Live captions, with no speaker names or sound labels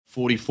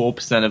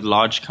44% of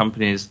large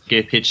companies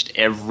get pitched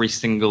every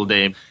single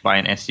day by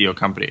an SEO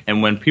company.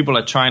 And when people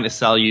are trying to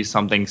sell you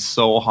something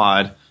so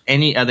hard,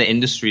 any other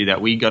industry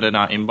that we got in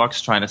our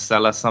inbox trying to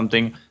sell us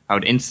something, I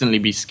would instantly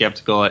be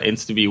skeptical. I'd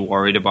instantly be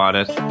worried about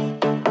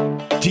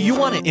it. Do you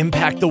want to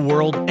impact the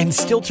world and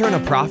still turn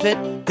a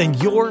profit? Then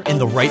you're in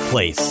the right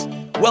place.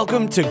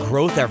 Welcome to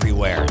Growth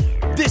Everywhere.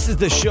 This is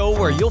the show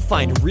where you'll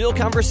find real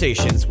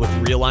conversations with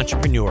real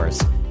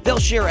entrepreneurs. They'll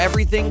share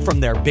everything from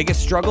their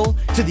biggest struggle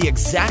to the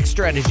exact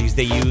strategies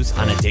they use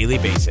on a daily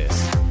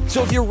basis.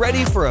 So if you're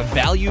ready for a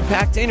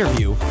value-packed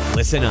interview,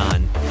 listen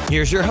on.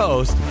 Here's your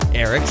host,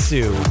 Eric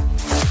Siu.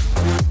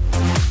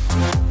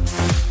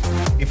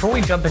 Before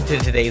we jump into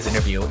today's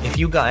interview, if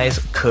you guys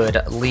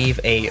could leave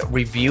a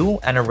review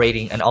and a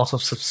rating and also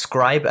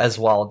subscribe as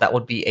well, that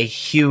would be a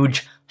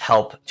huge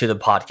help to the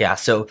podcast.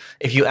 So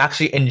if you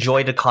actually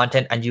enjoy the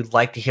content and you'd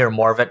like to hear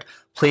more of it,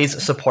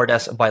 please support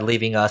us by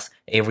leaving us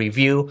a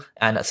review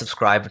and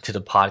subscribe to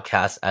the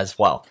podcast as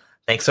well.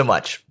 Thanks so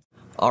much.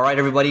 All right,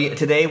 everybody.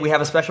 Today we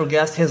have a special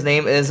guest. His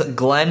name is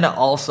Glenn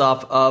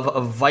Allsopp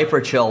of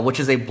ViperChill,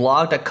 which is a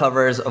blog that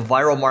covers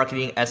viral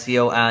marketing,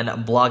 SEO, and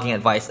blogging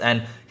advice.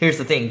 And here's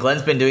the thing.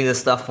 Glenn's been doing this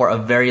stuff for a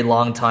very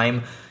long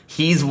time.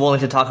 He's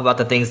willing to talk about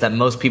the things that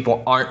most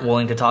people aren't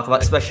willing to talk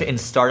about, especially in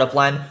startup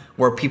land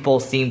where people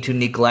seem to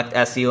neglect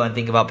SEO and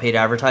think about paid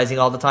advertising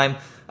all the time.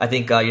 I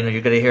think you're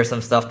going to hear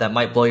some stuff that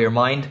might blow your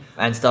mind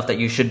and stuff that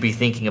you should be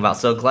thinking about.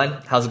 So Glenn,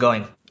 how's it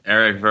going?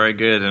 Eric, very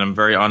good. And I'm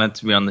very honored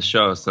to be on the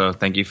show. So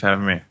thank you for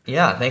having me.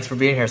 Yeah, thanks for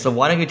being here. So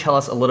why don't you tell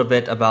us a little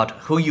bit about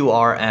who you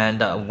are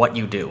and what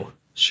you do?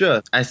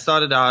 Sure. I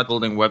started out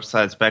building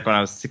websites back when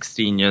I was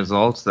 16 years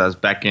old. So that was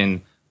back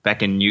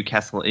in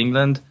Newcastle,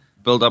 England.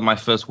 Built up my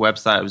first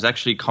website. It was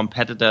actually a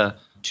competitor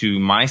to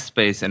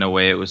MySpace in a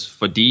way. It was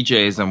for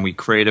DJs, and we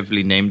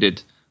creatively named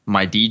it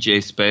My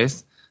DJ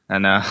Space.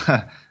 And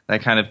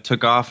that kind of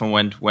took off and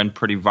went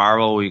pretty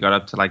viral. We got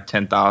up to like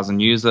 10,000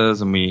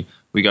 users, and we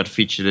got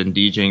featured in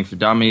DJing for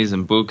Dummies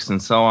and books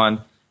and so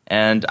on.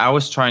 And I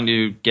was trying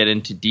to get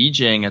into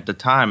DJing at the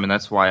time, and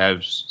that's why I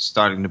was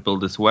starting to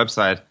build this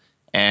website.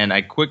 And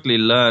I quickly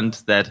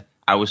learned that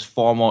I was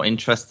far more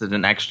interested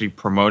in actually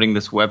promoting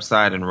this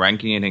website and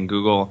ranking it in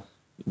Google.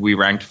 We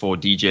ranked for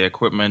DJ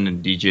equipment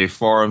and DJ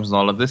forums and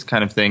all of this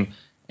kind of thing.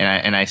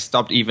 And I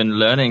stopped even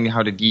learning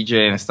how to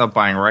DJ, and I stopped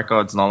buying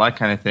records and all that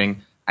kind of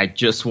thing. I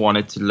just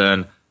wanted to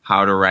learn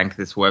how to rank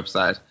this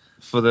website.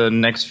 For the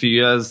next few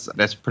years,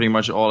 that's pretty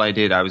much all I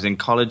did. I was in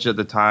college at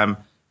the time,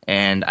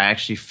 and I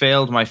actually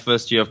failed my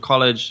first year of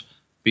college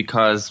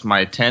because my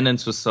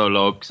attendance was so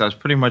low, because I was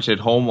pretty much at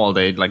home all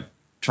day, like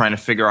trying to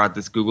figure out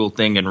this Google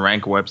thing and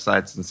rank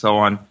websites and so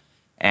on.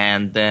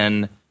 And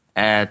then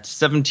at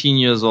 17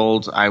 years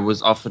old, I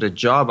was offered a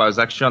job. I was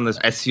actually on this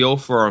SEO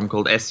forum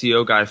called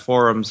SEO Guy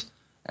Forums,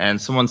 and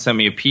someone sent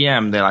me a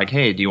PM. They're like,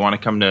 hey, do you want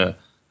to come to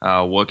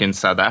work in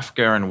South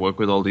Africa and work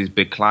with all these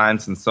big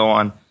clients and so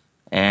on?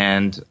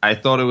 And I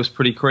thought it was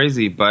pretty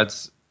crazy.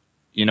 But,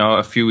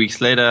 a few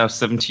weeks later, I was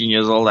 17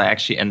 years old, I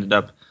actually ended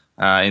up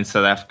in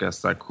South Africa.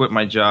 So I quit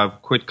my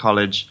job, quit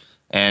college,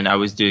 and I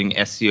was doing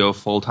SEO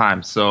full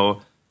time.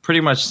 So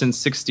pretty much since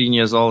 16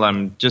 years old,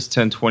 I'm just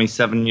turned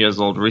 27 years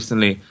old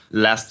recently.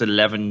 Last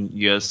 11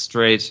 years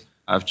straight,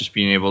 I've just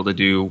been able to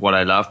do what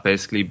I love,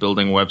 basically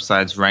building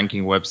websites,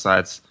 ranking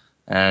websites,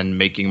 and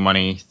making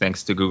money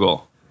thanks to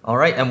Google. All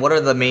right. And what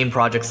are the main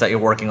projects that you're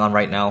working on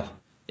right now?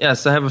 Yeah,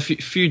 so I have a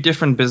few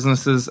different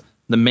businesses.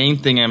 The main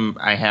thing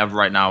I have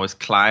right now is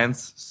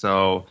clients.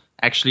 So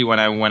actually, when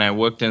I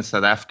worked in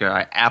South Africa,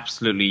 I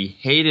absolutely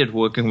hated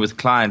working with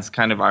clients,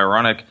 kind of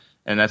ironic.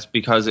 And that's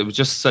because it was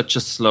just such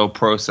a slow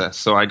process.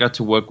 So I got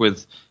to work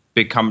with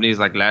big companies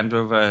like Land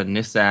Rover,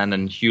 Nissan,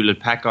 and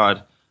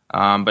Hewlett-Packard.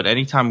 But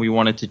anytime we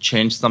wanted to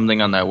change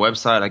something on their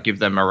website, I give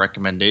them a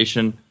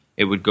recommendation.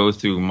 It would go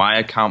through my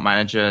account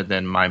manager,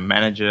 then my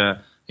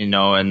manager,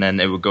 and then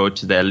it would go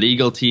to their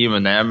legal team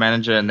and their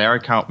manager and their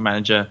account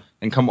manager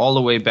and come all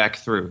the way back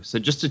through. So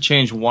just to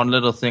change one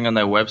little thing on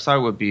their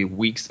website would be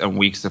weeks and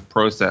weeks of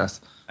process.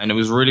 And it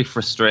was really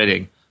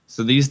frustrating.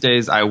 So these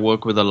days I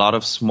work with a lot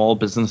of small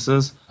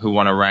businesses who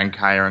want to rank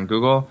higher on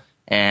Google.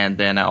 And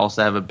then I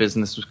also have a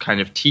business which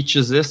kind of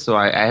teaches this. So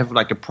I have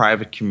like a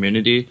private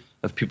community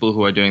of people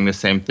who are doing the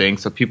same thing.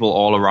 So people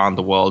all around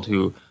the world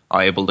who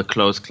are able to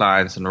close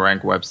clients and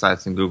rank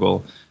websites in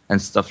Google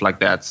and stuff like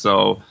that.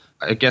 So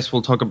I guess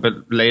we'll talk a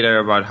bit later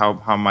about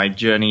how my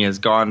journey has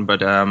gone.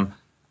 But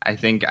I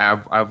think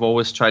I've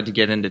always tried to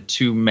get into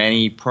too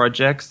many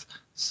projects.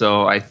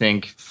 So I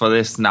think for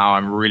this now,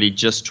 I'm really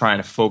just trying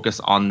to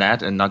focus on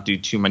that and not do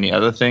too many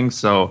other things.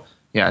 So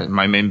yeah,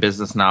 my main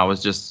business now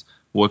is just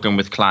working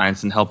with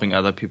clients and helping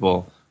other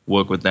people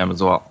work with them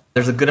as well.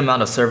 There's a good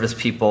amount of service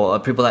people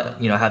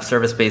that have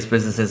service-based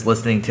businesses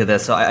listening to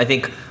this. So I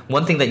think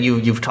one thing that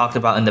you've talked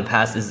about in the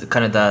past is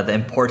kind of the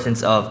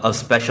importance of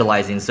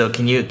specializing. So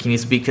can you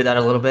speak to that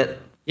a little bit?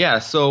 Yeah.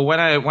 So when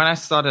I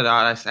started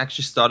out, I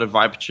actually started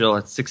ViperChill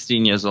at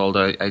 16 years old.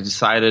 I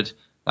decided,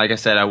 like I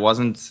said, I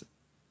wasn't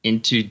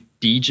into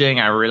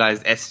DJing. I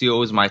realized SEO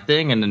was my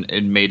thing, and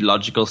it made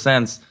logical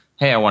sense.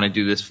 Hey, I want to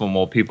do this for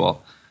more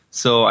people.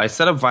 So I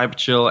set up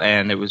VibeChill,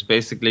 and it was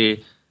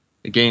basically,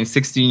 again,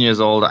 16 years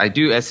old. I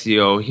do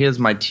SEO. Here's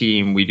my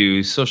team. We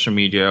do social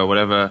media,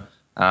 whatever.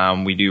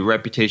 We do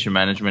reputation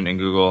management in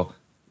Google.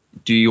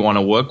 Do you want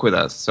to work with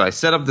us? So I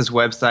set up this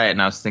website,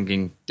 and I was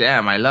thinking,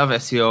 damn, I love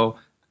SEO.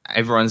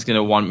 Everyone's going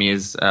to want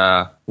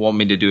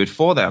me to do it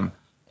for them.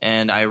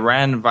 And I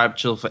ran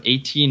VibeChill for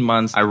 18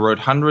 months. I wrote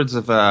hundreds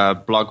of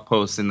blog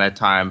posts in that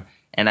time,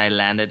 and I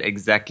landed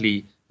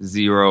exactly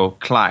 0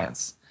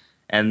 clients.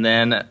 And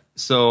then,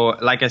 so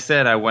like I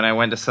said, when I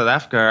went to South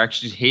Africa, I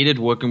actually hated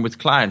working with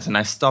clients, and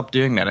I stopped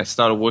doing that. I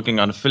started working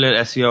on affiliate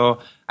SEO.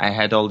 I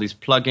had all these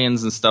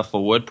plugins and stuff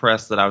for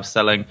WordPress that I was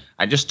selling.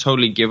 I just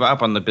totally gave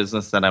up on the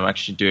business that I'm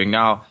actually doing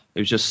now.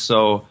 It was just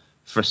so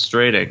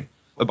frustrating.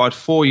 About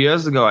 4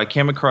 years ago, I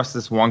came across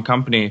this one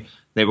company.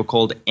 They were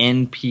called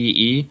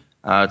NPE.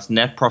 It's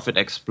Net Profit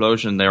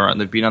Explosion.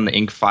 They've been on the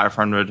Inc.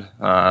 500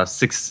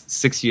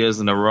 six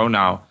years in a row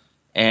now.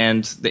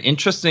 And the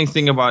interesting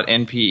thing about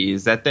NPE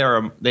is that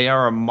they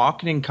are a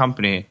marketing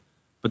company,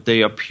 but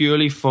they are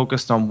purely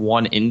focused on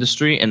one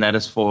industry, and that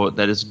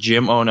is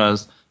gym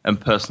owners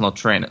and personal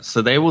trainers.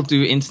 So they will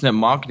do internet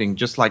marketing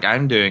just like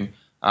I'm doing,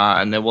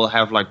 and they will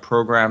have like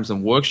programs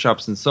and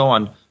workshops and so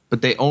on,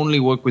 but they only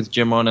work with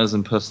gym owners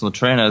and personal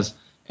trainers.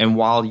 And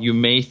while you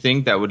may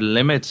think that would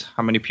limit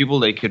how many people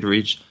they could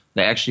reach,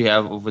 they actually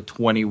have over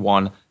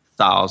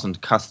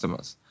 21,000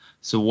 customers.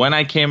 So when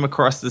I came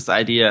across this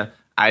idea,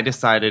 I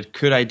decided,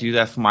 could I do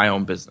that for my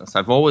own business?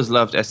 I've always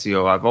loved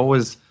SEO.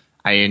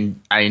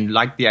 I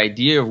like the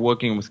idea of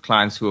working with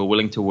clients who are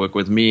willing to work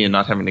with me and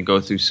not having to go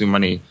through so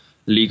many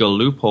legal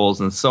loopholes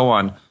and so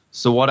on.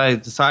 So what I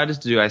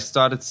decided to do, I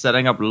started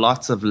setting up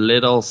lots of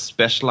little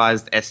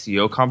specialized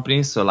SEO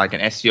companies. So like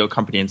an SEO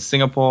company in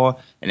Singapore,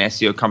 an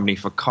SEO company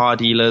for car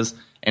dealers.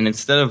 And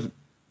instead of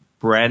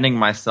branding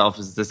myself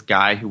as this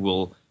guy who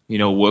will,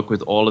 work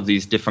with all of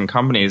these different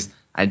companies,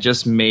 I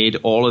just made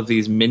all of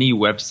these mini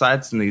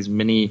websites and these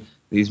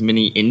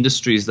mini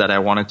industries that I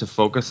wanted to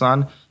focus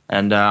on.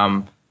 And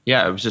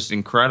it was just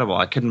incredible.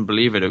 I couldn't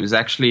believe it. It was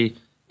actually,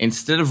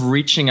 instead of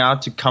reaching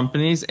out to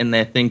companies and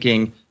they're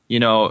thinking,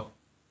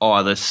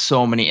 there's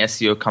so many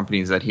SEO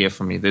companies that hear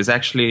from me. There's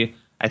actually,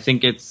 I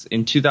think it's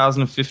in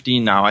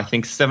 2015 now, I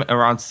think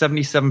around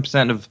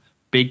 77% of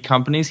big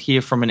companies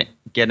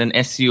get an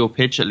SEO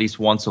pitch at least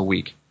once a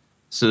week.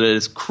 So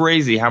it's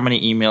crazy how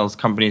many emails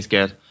companies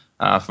get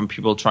from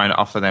people trying to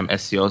offer them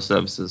SEO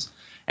services.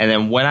 And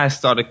then when I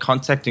started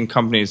contacting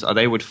companies,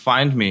 they would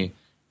find me.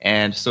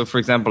 And so, for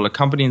example, a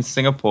company in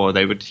Singapore,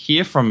 they would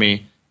hear from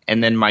me,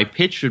 and then my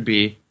pitch would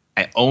be,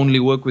 I only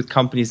work with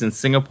companies in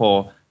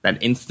Singapore.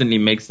 That instantly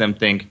makes them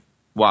think,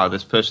 wow,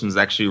 this person is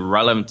actually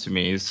relevant to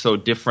me. It's so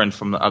different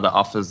from the other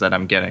offers that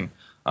I'm getting.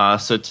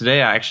 So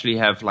today I actually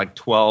have like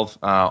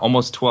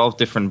almost 12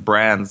 different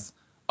brands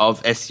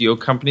of SEO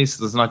companies.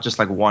 So there's not just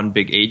like one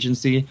big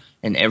agency,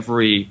 and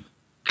every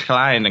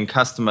client and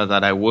customer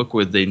that I work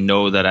with, they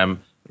know that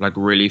I'm like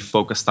really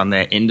focused on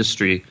their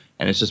industry.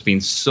 And it's just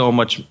been so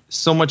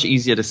much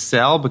easier to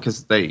sell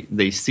because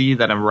they see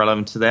that I'm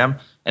relevant to them,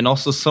 and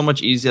also so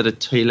much easier to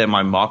tailor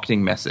my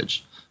marketing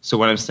message. So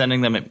when I'm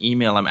sending them an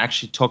email, I'm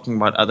actually talking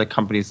about other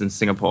companies in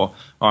Singapore,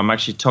 or I'm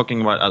actually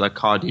talking about other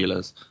car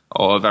dealers.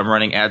 Or if I'm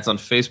running ads on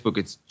Facebook,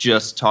 it's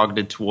just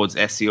targeted towards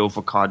SEO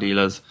for car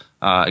dealers,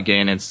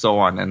 again, and so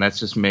on. And that's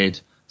just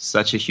made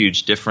such a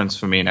huge difference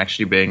for me in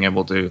actually being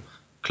able to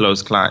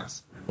close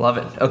clients. Love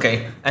it.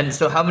 Okay. And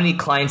so how many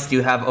clients do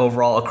you have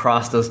overall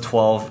across those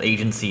 12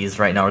 agencies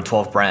right now, or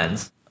 12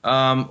 brands?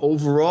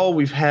 Overall,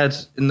 we've had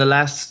in the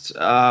last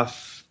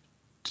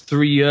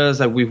 3 years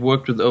that we've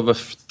worked with over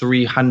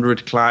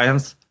 300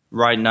 clients.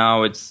 Right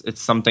now, it's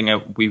something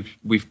that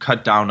we've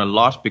cut down a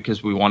lot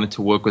because we wanted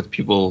to work with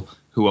people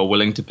who are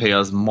willing to pay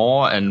us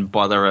more and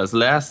bother us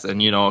less,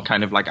 and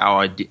kind of like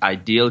our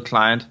ideal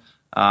client.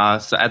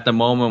 So at the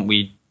moment,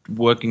 we're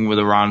working with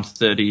around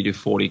 30 to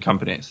 40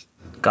 companies.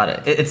 Got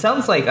it. It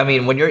sounds like,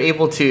 when you're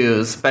able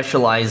to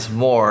specialize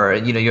more,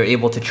 you're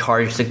able to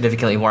charge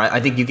significantly more. I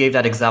think you gave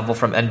that example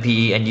from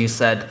NPE, and you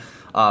said,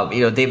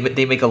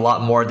 they make a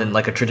lot more than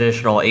like a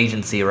traditional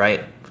agency,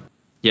 right?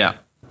 Yeah.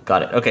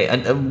 Got it. Okay.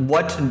 And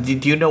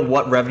do you know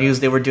what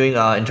revenues they were doing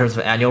in terms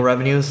of annual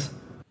revenues?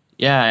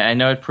 Yeah, I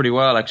know it pretty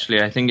well,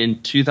 actually. I think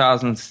in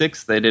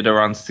 2006, they did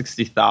around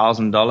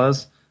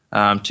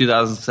 $60,000.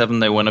 2007,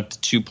 they went up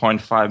to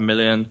 $2.5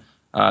 million.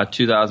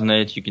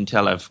 2008, you can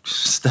tell I've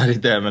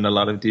studied them in a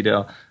lot of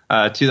detail.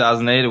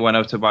 2008, it went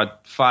up to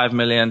about $5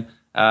 million.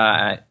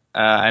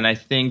 And I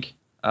think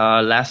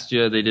last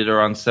year they did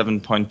around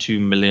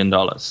 $7.2 million.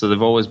 So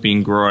they've always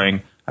been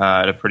growing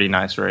at a pretty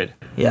nice rate.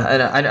 Yeah,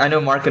 and I know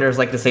marketers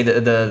like to say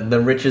that the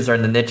riches are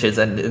in the niches,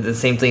 and the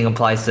same thing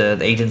applies to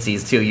the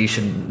agencies too. You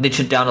should niche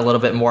it down a little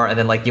bit more, and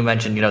then like you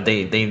mentioned,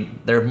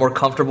 they're more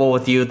comfortable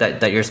with you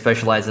that you're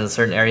specialized in a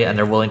certain area, and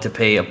they're willing to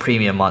pay a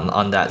premium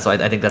on that. So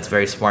I think that's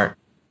very smart.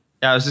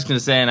 Yeah, I was just going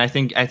to say, and I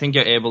think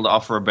you're able to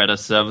offer a better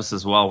service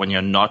as well when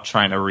you're not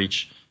trying to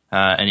reach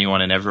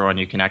anyone and everyone.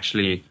 You can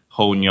actually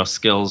hone your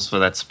skills for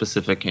that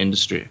specific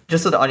industry.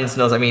 Just so the audience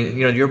knows, I mean,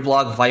 your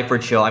blog Viper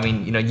Chill, I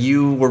mean,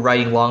 you were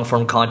writing long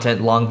form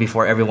content long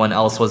before everyone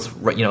else was,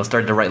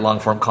 started to write long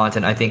form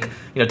content. I think,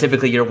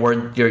 typically your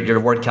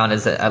word count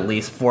is at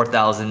least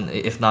 4,000,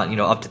 if not,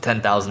 up to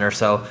 10,000 or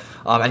so.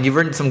 And you've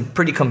written some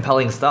pretty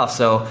compelling stuff.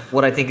 So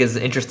what I think is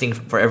interesting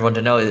for everyone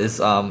to know is,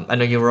 I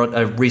know you wrote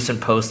a recent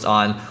post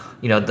on,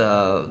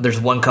 there's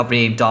one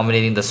company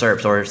dominating the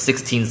SERPs, or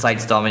 16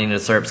 sites dominating the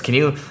SERPs.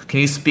 Can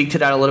you speak to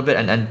that a little bit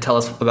and tell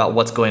us about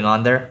what's going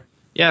on there?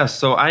 Yeah,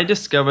 so I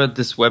discovered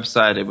this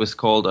website. It was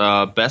called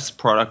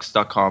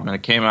bestproducts.com, and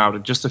it came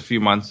out just a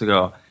few months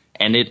ago,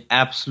 and it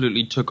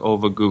absolutely took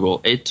over Google.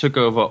 It took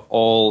over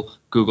all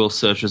Google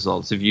search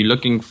results. If you're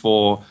looking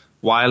for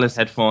wireless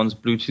headphones,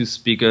 Bluetooth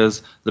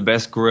speakers, the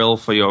best grill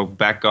for your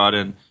back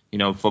garden,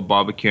 for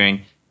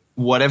barbecuing,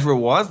 whatever it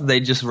was,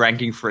 they just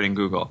ranking for it in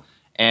Google.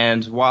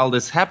 And while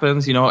this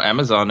happens,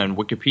 Amazon and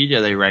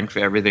Wikipedia, they rank for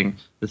everything.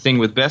 The thing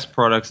with Best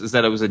Products is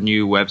that it was a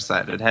new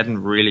website. It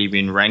hadn't really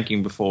been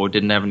ranking before,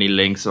 didn't have any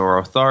links or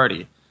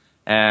authority.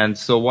 And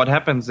so what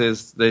happens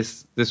is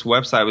this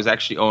website was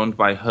actually owned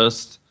by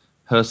Hearst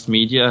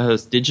Media,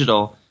 Hearst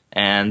Digital.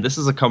 And this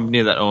is a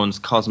company that owns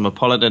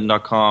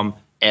Cosmopolitan.com,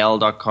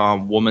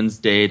 Elle.com,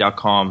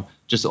 Womansday.com,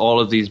 just all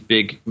of these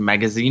big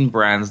magazine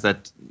brands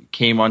that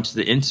came onto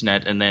the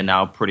internet, and they're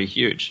now pretty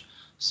huge.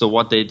 So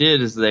what they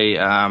did is they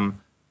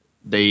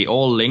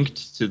all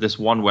linked to this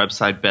one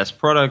website, Best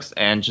Products,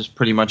 and just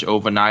pretty much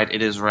overnight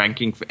it is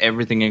ranking for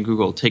everything in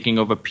Google, taking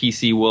over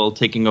PC World,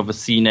 taking over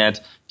CNET,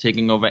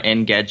 taking over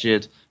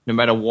Engadget. No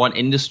matter what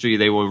industry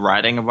they were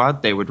writing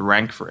about, they would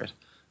rank for it.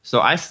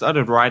 So I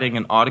started writing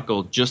an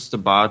article just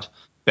about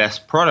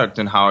Best Product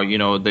and how,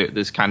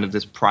 there's kind of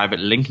this private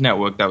link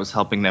network that was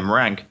helping them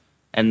rank.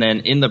 And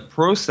then in the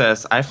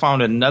process, I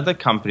found another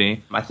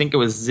company, I think it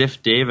was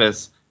Ziff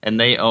Davis, and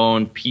they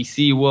own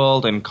PC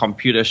World and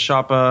Computer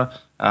Shopper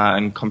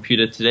and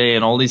Computer Today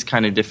and all these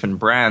kind of different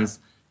brands.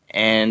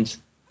 And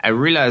I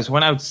realized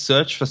when I would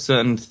search for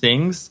certain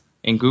things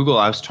in Google,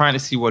 I was trying to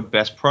see what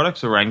Best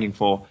Products were ranking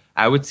for.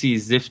 I would see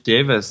Ziff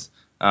Davis,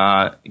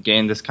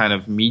 again, this kind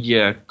of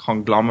media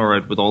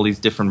conglomerate with all these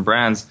different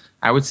brands.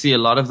 I would see a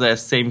lot of their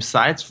same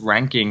sites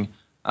ranking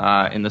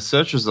in the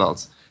search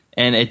results.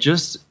 And it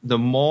just, the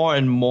more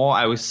and more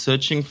I was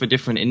searching for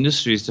different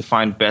industries to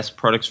find Best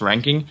Products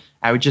ranking,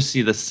 I would just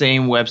see the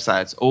same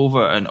websites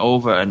over and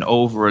over and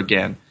over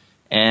again.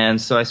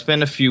 And so I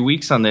spent a few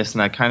weeks on this,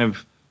 and I kind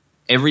of,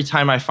 every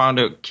time I found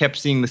it, kept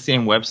seeing the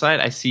same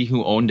website, I see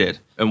who owned it.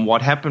 And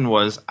what happened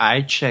was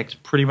I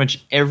checked pretty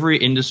much every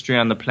industry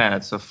on the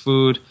planet. So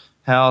food,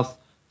 health,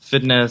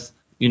 fitness,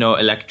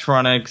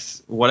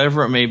 electronics,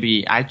 whatever it may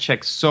be. I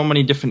checked so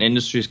many different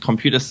industries,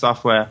 computer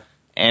software,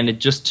 and it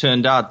just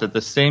turned out that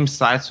the same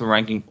sites were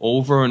ranking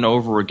over and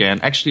over again.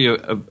 Actually,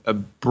 a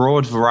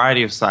broad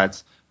variety of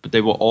sites, but they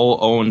were all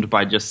owned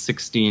by just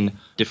 16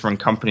 different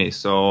companies.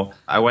 So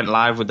I went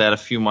live with that a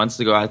few months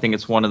ago. I think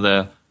it's one of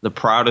the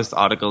proudest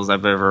articles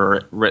I've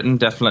ever written.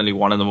 Definitely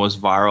one of the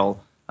most viral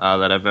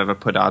that I've ever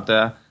put out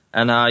there.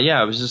 And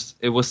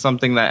it was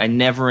something that I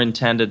never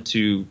intended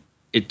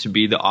it to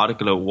be the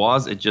article it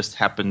was. It just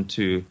happened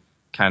to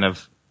kind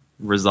of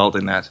result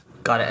in that.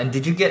 Got it. And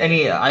did you get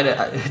any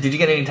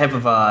type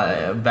of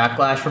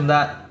backlash from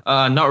that?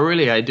 Not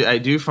really. I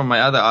do from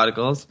my other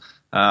articles.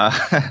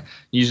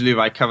 Usually if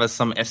I cover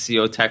some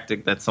SEO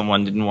tactic that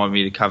someone didn't want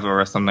me to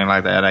cover or something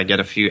like that, I get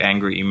a few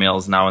angry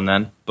emails now and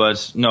then.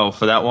 But no,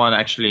 for that one,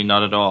 actually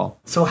not at all.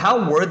 So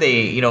how were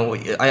they,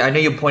 I know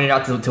you pointed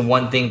out to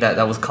one thing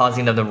that was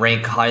causing them to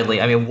rank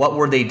highly. I mean, what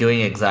were they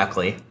doing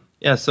exactly?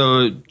 Yeah,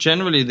 so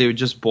generally they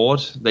just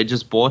bought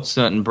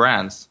certain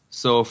brands.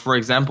 So, for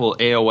example,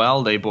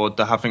 AOL, they bought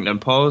the Huffington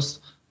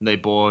Post, they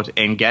bought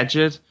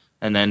Engadget,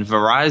 and then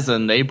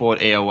Verizon, they bought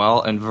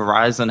AOL, and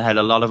Verizon had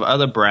a lot of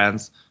other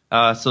brands.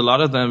 So a lot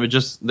of them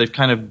they've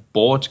kind of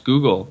bought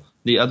Google.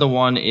 The other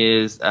one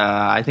is,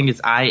 I think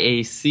it's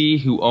IAC,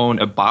 who own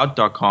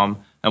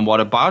About.com. And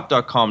what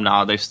About.com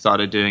now they've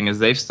started doing is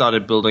they've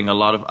started building a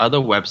lot of other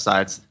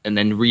websites and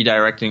then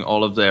redirecting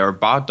all of their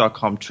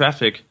About.com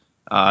traffic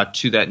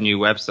to that new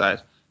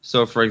website.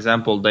 So, for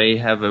example, they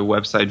have a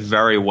website,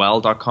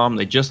 verywell.com.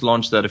 They just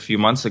launched that a few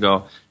months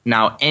ago.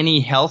 Now, any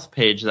health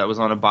page that was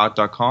on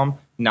About.com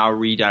now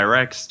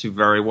redirects to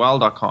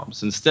verywell.com.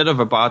 So instead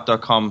of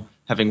About.com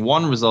having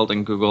one result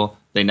in Google,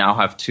 they now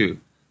have two.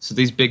 So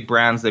these big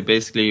brands, they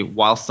basically,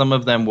 while some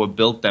of them were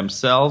built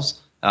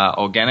themselves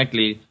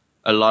organically,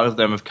 a lot of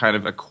them have kind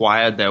of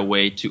acquired their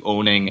way to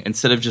owning,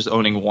 instead of just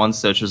owning one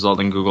search result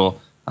in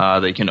Google,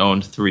 they can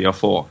own 3 or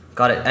 4.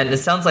 Got it. And it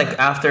sounds like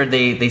after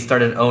they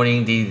started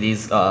owning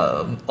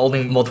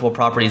owning multiple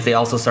properties, they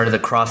also started to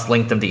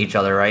cross-link them to each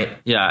other, right?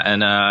 Yeah,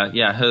 and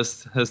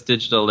Hearst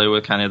Digital, they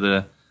were kind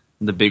of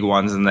the big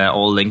ones, and they're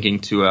all linking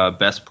to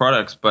Best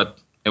Products, but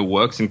it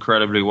works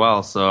incredibly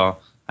well. So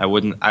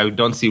I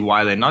don't see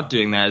why they're not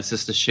doing that. It's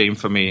just a shame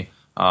for me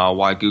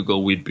why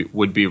Google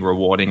would be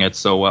rewarding it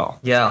so well.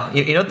 Yeah,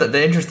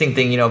 the interesting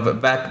thing,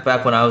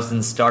 back when I was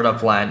in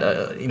startup land,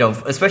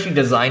 especially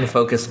design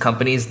focused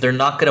companies, they're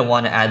not going to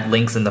want to add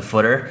links in the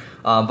footer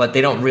but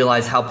they don't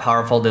realize how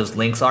powerful those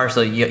links are.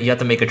 So you have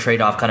to make a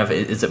trade-off. Kind of,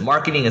 is it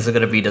marketing? Is it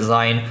going to be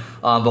design?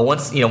 But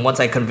once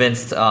I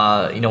convinced the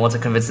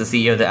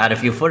CEO to add a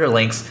few footer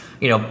links,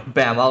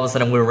 bam! All of a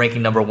sudden we were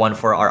ranking number one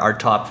for our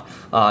top,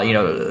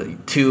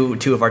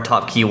 two of our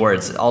top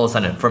keywords. All of a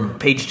sudden, from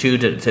page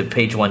 2 to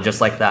page 1,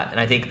 just like that. And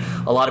I think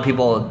a lot of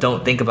people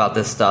don't think about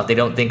this stuff. They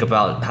don't think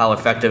about how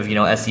effective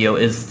SEO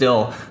is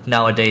still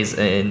nowadays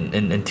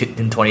in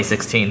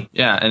 2016.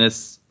 Yeah, and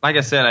it's like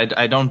I said,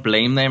 I don't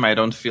blame them. I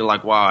don't feel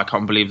like, wow, I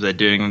can't believe they're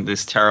doing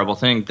this terrible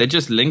thing. They're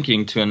just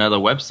linking to another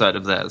website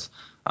of theirs.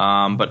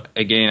 But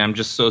again, I'm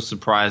just so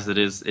surprised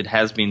it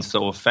has been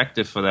so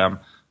effective for them.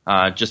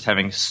 Just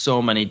having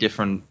so many of their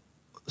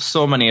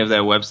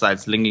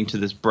websites linking to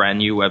this brand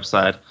new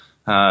website.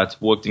 It's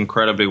worked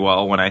incredibly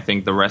well when I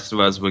think the rest of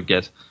us would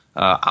get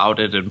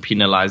outed and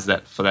penalized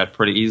for that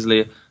pretty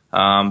easily.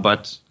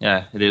 But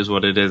yeah, it is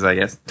what it is, I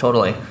guess.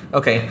 Totally.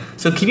 Okay.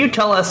 So can you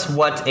tell us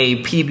what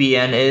a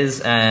PBN is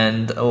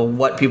and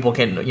what people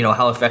can,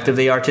 how effective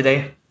they are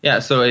today? Yeah.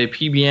 So a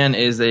PBN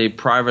is a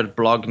private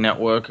blog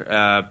network.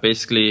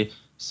 Basically,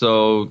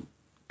 so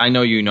I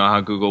know you know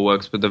how Google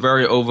works, but the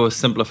very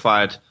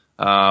oversimplified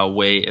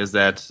way is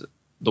that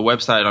the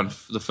website on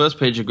the first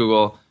page of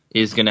Google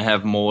is going to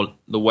have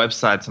the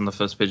websites on the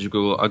first page of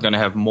Google are going to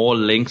have more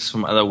links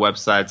from other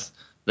websites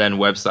than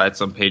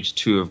websites on page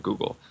 2 of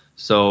Google.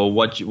 So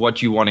what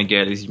you want to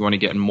get is you want to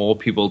get more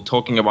people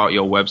talking about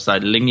your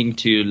website, linking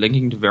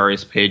to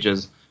various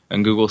pages,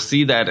 and Google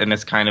see that, and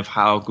it's kind of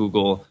how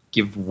Google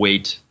give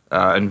weight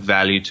and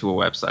value to a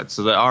website.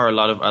 So there are a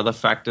lot of other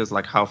factors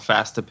like how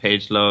fast a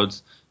page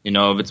loads,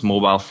 if it's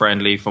mobile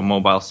friendly for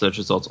mobile search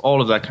results,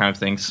 all of that kind of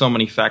thing. So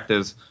many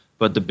factors,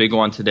 but the big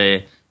one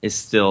today is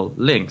still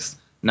links.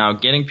 Now,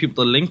 getting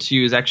people to link to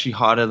you is actually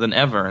harder than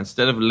ever.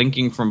 Instead of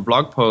linking from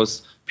blog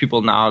posts,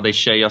 people now, they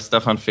share your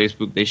stuff on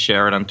Facebook, they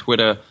share it on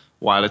Twitter.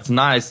 While it's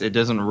nice, it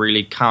doesn't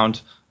really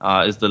count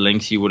as the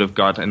links you would have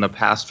got in the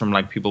past from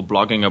like people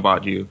blogging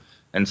about you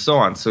and so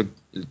on. So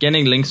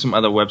getting links from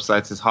other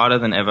websites is harder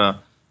than ever,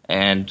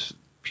 and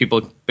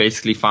people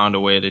basically found a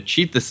way to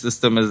cheat the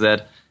system is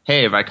that,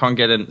 hey, if I can't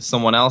get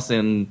someone else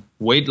in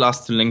weight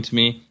loss to link to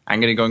me,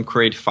 I'm going to go and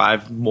create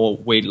 5 more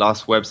weight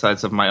loss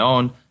websites of my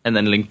own and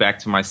then link back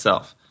to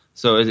myself.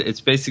 So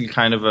it's basically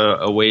kind of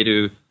a way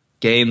to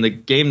game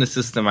the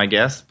system, I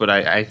guess, but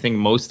I think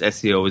most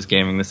SEO is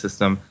gaming the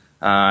system.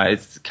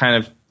 It's kind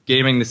of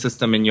gaming the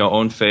system in your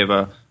own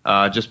favor,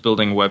 just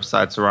building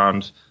websites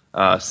around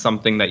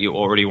something that you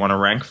already want to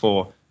rank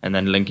for and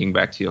then linking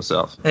back to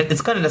yourself.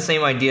 It's kind of the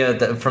same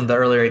idea from the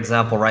earlier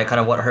example, right? Kind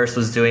of what Hearst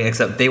was doing,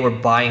 except they were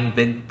buying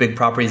big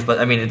properties. But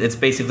I mean, it's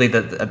basically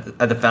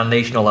at the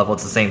foundational level,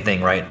 it's the same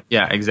thing, right?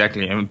 Yeah,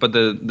 exactly. But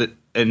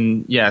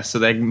so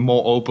they're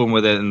more open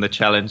with it. And the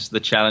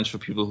challenge for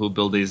people who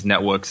build these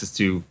networks is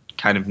to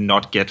kind of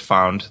not get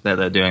found that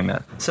they're doing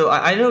that. So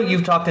I know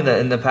you've talked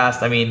in the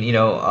past,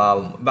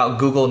 about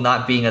Google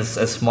not being as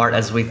smart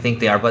as we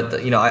think they are. But,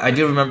 I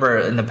do remember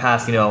in the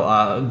past,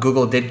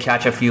 Google did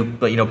catch a few,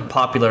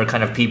 popular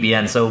kind of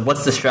PBNs. So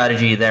what's the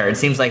strategy there? It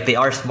seems like they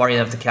are smart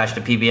enough to catch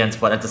the PBNs,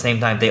 but at the same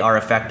time, they are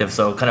effective.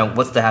 So kind of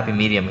what's the happy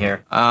medium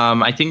here?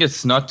 I think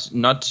it's not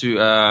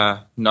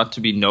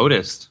to be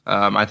noticed.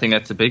 I think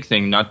that's a big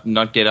thing,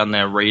 not get on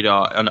their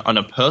radar on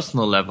a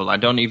personal level. I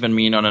don't even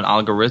mean on an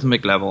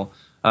algorithmic level.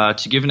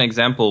 To give an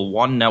example,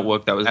 one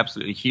network that was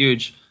absolutely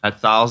huge, had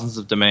thousands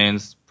of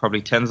domains,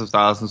 probably tens of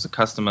thousands of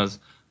customers,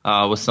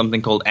 was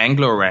something called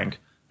AngloRank.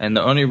 And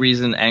the only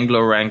reason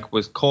AngloRank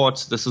was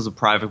caught, this is a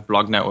private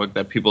blog network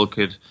that people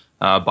could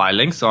buy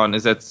links on,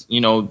 is that,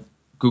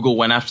 Google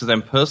went after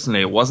them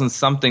personally. It wasn't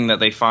something that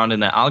they found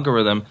in their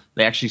algorithm.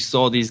 They actually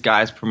saw these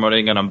guys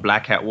promoting it on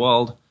Black Hat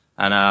World.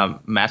 And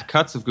Matt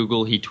Cutts of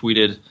Google, he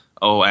tweeted,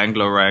 "Oh,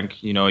 AngloRank,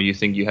 you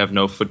think you have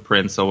no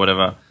footprints or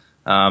whatever."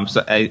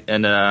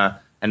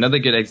 Another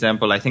good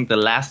example, I think the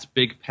last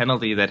big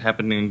penalty that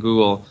happened in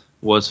Google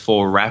was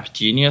for Rap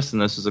Genius,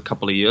 and this was a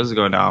couple of years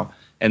ago now.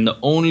 And the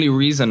only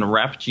reason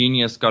Rap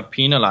Genius got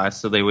penalized,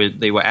 so they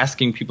were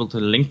asking people to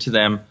link to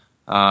them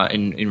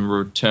in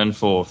return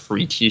for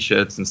free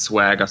T-shirts and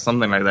swag or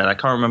something like that. I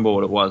can't remember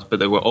what it was, but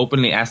they were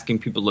openly asking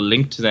people to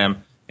link to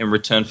them in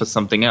return for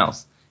something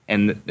else.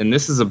 And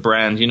this is a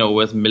brand,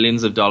 worth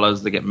millions of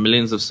dollars. They get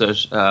millions of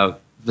search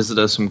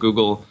visitors from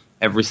Google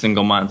every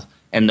single month.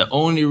 And the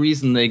only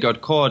reason they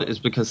got caught is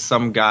because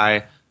some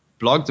guy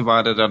blogged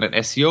about it on an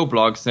SEO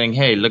blog saying,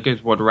 hey, look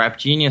at what Rap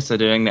Genius are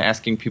doing. They're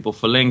asking people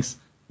for links.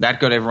 That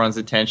got everyone's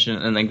attention,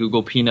 and then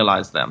Google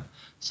penalized them.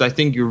 So I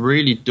think you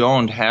really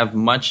don't have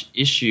much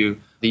issue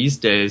these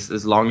days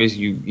as long as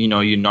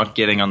you're not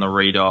getting on the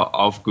radar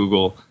of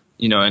Google,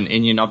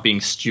 and you're not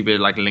being stupid,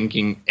 like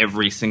linking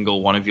every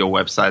single one of your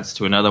websites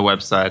to another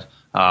website,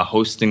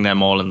 hosting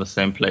them all in the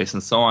same place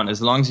and so on.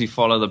 As long as you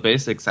follow the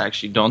basics, I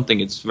actually don't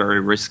think it's very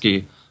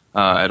risky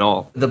at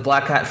all. The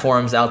Black Hat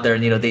forums out there,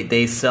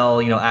 they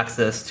sell,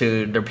 access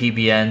to their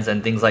PBNs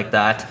and things like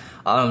that.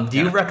 Do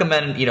you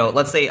recommend,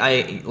 let's say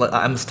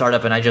I'm a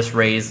startup and I just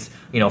raised,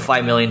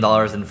 $5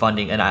 million in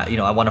funding, and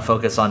I want to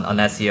focus on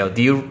SEO.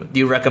 Do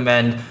you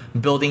recommend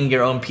building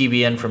your own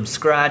PBN from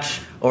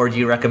scratch, or do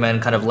you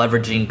recommend kind of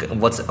leveraging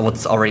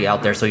what's already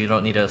out there so you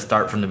don't need to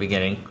start from the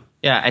beginning?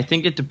 Yeah, I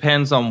think it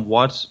depends on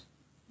what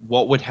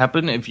would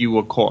happen if you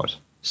were caught.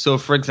 So,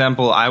 for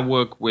example, I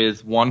work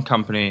with one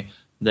company.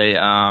 They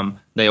are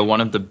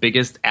one of the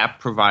biggest app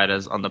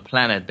providers on the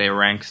planet. They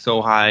rank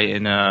so high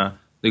in the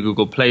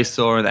Google Play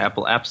Store, the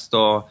Apple App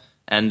Store,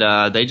 and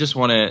they just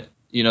want to,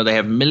 they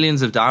have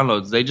millions of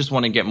downloads. They just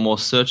want to get more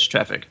search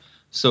traffic.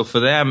 So for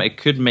them, it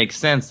could make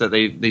sense that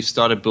they've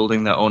started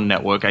building their own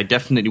network. I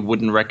definitely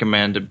wouldn't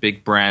recommend a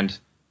big brand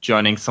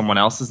joining someone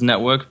else's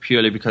network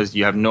purely because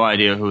you have no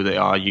idea who they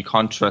are. You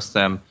can't trust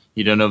them.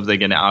 You don't know if they're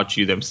going to out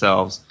you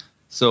themselves.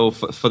 So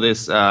for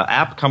this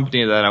app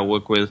company that I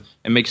work with,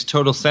 it makes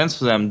total sense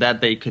for them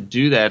that they could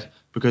do that,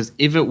 because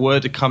if it were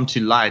to come to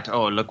light,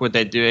 oh, look what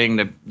they're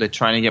doing, they're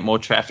trying to get more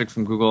traffic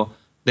from Google.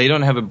 They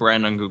don't have a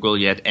brand on Google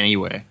yet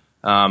anyway.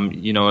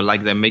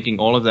 Like they're making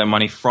all of their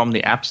money from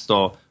the App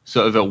Store.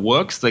 So if it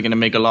works, they're going to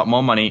make a lot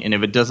more money. And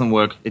if it doesn't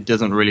work, it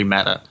doesn't really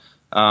matter.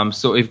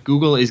 So if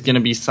Google is going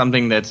to be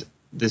something that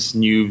this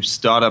new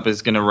startup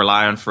is going to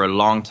rely on for a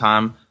long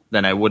time,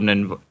 then I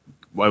wouldn't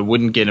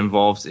get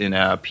involved in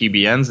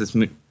PBNs.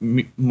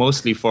 It's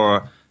mostly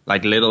for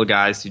like little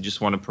guys who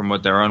just want to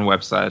promote their own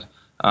website.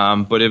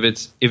 But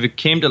if it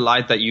came to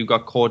light that you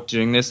got caught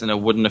doing this and it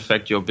wouldn't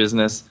affect your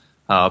business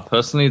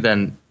personally,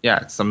 then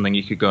yeah, it's something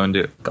you could go and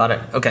do. Got it.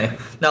 Okay.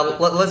 Now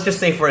let's just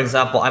say, for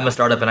example, I'm a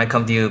startup and I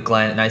come to you,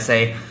 Glenn, and I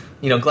say,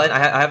 Glenn,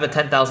 I have a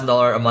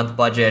 $10,000 a month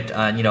budget,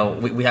 and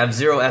we have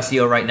zero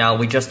SEO right now.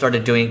 We just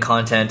started doing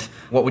content.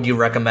 What would you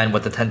recommend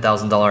with the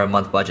 $10,000 a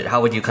month budget?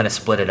 How would you kind of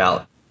split it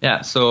out?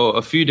 Yeah, so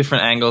a few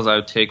different angles I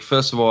would take.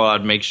 First of all,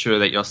 I'd make sure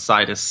that your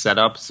site is set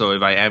up. So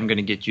if I am going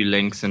to get you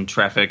links and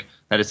traffic,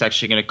 that it's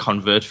actually going to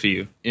convert for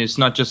you. It's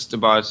not just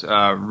about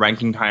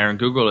ranking higher in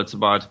Google. It's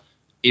about,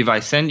 if I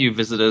send you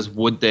visitors,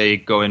 would they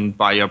go and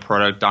buy your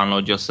product,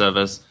 download your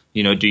service?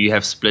 Do you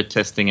have split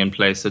testing in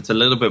place? It's a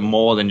little bit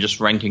more than just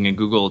ranking in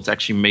Google. It's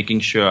actually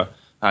making sure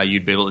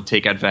you'd be able to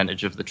take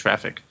advantage of the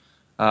traffic.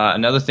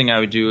 Another thing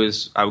I would do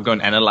is I would go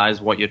and analyze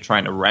what you're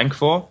trying to rank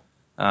for.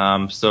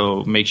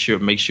 So make sure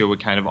we're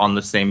kind of on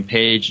the same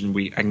page, and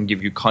I can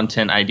give you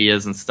content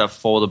ideas and stuff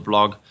for the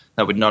blog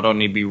that would not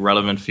only be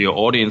relevant for your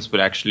audience, but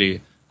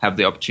actually have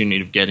the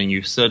opportunity of getting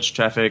you search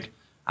traffic.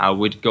 I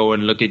would go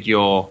and look at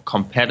your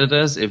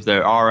competitors, if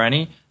there are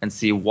any, and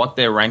see what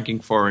they're ranking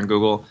for in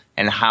Google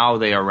and how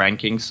they are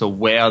ranking. So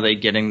where are they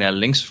getting their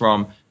links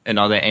from, and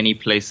are there any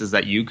places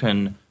that you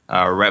can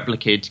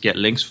replicate to get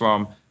links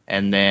from?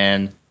 And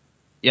then,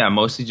 yeah,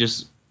 mostly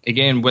just,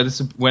 again, when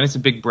it's a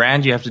big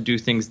brand, you have to do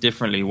things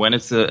differently. When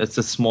it's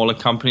a smaller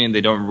company and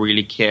they don't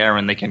really care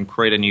and they can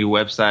create a new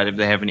website if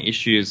they have any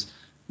issues,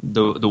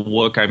 the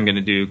work I'm going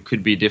to do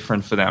could be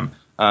different for them.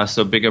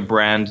 So bigger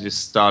brand,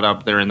 just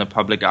startup, they're in the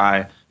public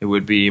eye. It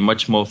would be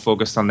much more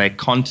focused on their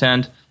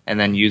content and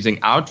then using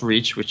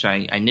outreach, which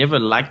I never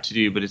liked to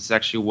do, but it's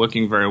actually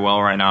working very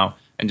well right now,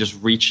 and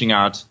just reaching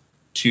out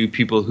to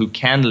people who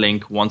can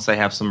link once they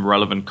have some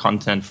relevant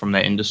content from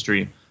their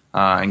industry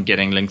and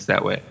getting links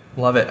that way.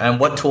 Love it. And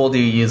what tool do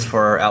you use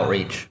for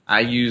outreach?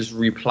 I use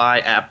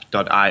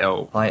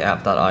replyapp.io.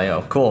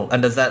 Replyapp.io. Cool.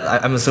 And does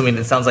that, I'm assuming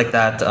it sounds like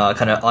that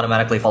kind of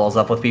automatically follows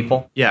up with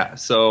people? Yeah.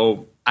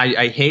 So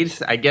I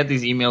get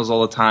these emails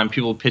all the time,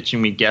 people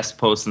pitching me guest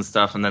posts and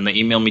stuff, and then they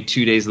email me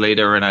 2 days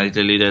later and I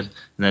delete it, and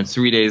then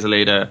 3 days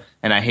later,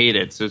 and I hate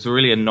it. So it's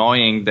really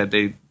annoying that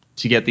to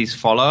get these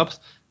follow-ups,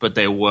 but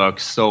they work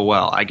so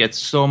well. I get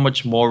so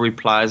much more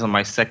replies on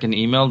my second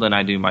email than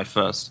I do my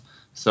first.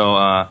 So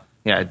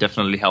yeah, it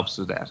definitely helps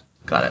with that.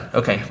 Got it.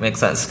 Okay, makes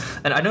sense.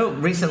 And I know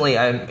recently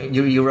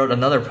you wrote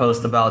another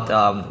post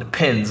about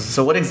pins.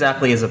 So what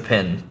exactly is a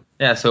pin?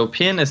 Yeah, so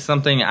pin is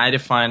something I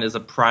define as a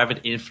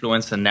private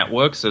influencer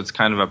network. So it's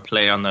kind of a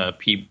play on the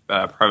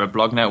private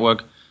blog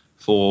network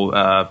for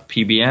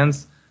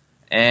PBNs.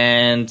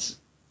 And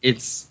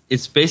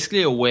it's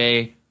basically a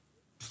way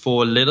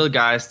for little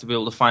guys to be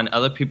able to find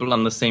other people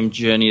on the same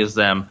journey as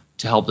them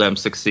to help them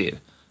succeed.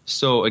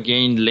 So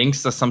again,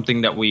 links are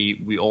something that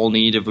we all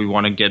need if we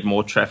want to get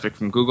more traffic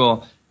from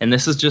Google. And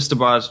this is just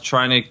about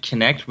trying to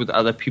connect with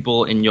other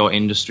people in your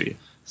industry.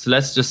 So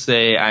let's just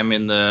say I'm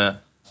in the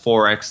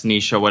Forex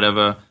niche or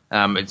whatever.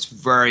 It's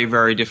very,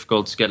 very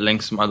difficult to get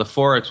links from other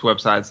Forex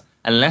websites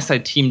unless I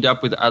teamed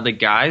up with other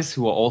guys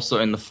who are also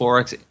in the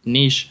Forex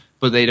niche,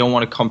 but they don't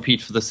want to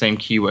compete for the same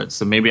keywords.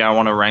 So maybe I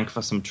want to rank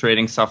for some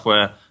trading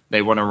software.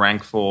 They want to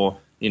rank for,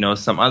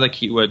 some other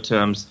keyword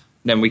terms.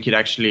 Then we could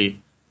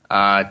actually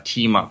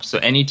team up. So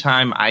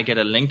anytime I get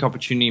a link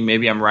opportunity,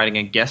 maybe I'm writing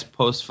a guest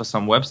post for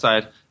some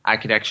website, I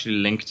could actually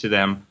link to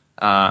them.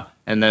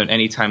 And then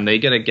anytime they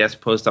get a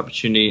guest post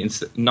opportunity,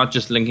 not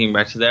just linking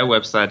back to their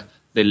website,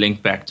 they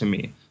link back to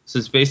me. So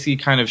it's basically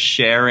kind of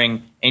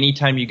sharing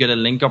anytime you get a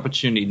link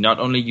opportunity, not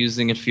only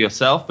using it for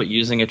yourself, but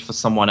using it for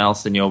someone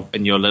else in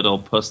your little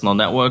personal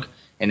network.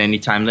 And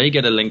anytime they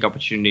get a link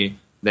opportunity,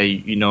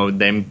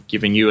 them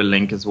giving you a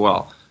link as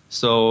well.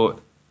 So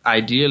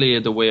ideally,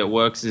 the way it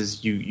works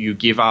is you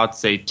give out,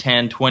 say,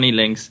 10, 20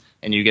 links,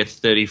 and you get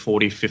 30,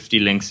 40, 50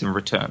 links in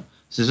return.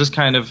 So it's just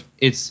kind of,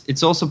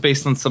 it's also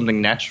based on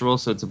something natural.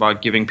 So it's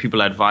about giving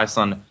people advice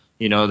on,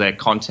 their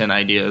content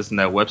ideas and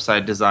their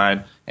website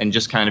design, and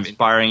just kind of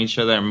inspiring each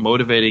other and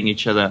motivating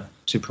each other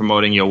to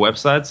promoting your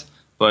websites.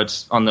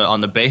 But on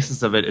the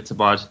basis of it, it's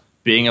about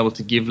being able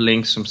to give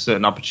links from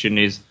certain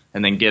opportunities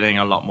and then getting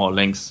a lot more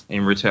links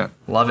in return.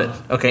 Love it.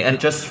 Okay, and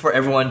just for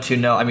everyone to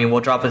know, we'll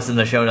drop this in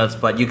the show notes,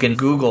 but you can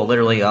Google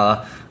literally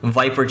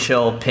Viper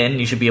Chill pin.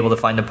 You should be able to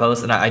find the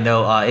post. And I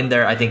know in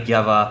there, I think you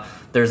have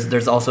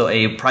there's also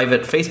a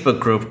private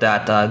Facebook group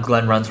that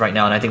Glenn runs right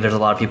now, and I think there's a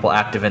lot of people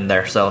active in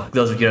there. So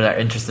those of you that are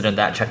interested in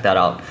that, check that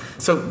out.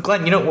 So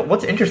Glenn,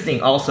 what's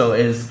interesting also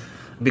is,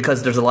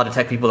 because there's a lot of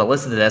tech people that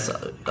listen to this,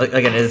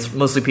 again, it's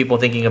mostly people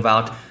thinking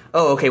about,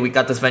 oh, okay, we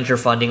got this venture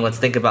funding. Let's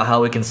think about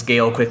how we can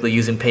scale quickly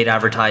using paid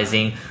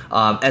advertising.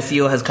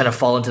 SEO has kind of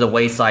fallen to the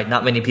wayside.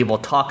 Not many people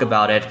talk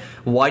about it.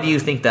 Why do you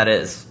think that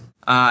is?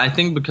 I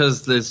think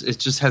because it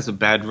just has a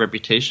bad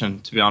reputation,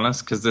 to be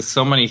honest, because there's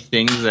so many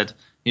things that,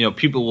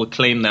 people will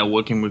claim they're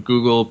working with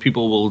Google.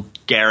 People will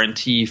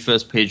guarantee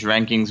first page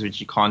rankings,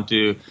 which you can't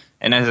do.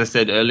 And as I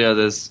said earlier,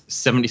 there's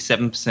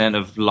 77%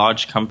 of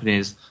large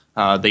companies,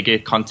 they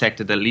get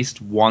contacted at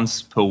least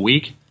once per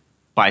week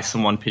by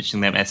someone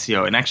pitching them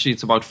SEO. And actually,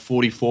 it's about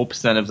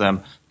 44% of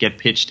them get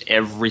pitched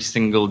every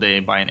single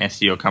day by an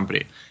SEO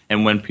company.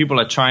 And when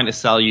people are trying to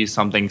sell you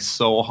something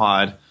so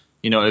hard,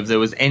 if there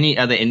was any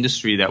other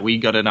industry that we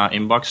got in our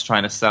inbox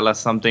trying to sell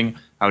us something,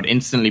 I would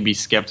instantly be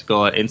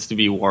skeptical. I'd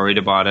instantly be worried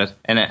about it.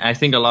 And I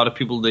think a lot of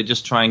people, they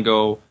just try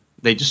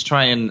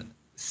and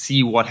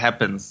see what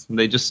happens.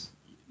 They just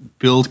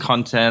build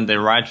content. They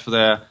write for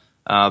their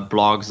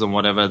blogs and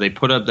whatever. They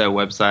put up their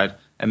website,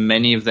 and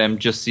many of them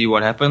just see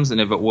what happens. And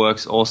if it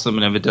works, awesome.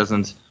 And if it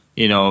doesn't,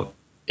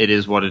 it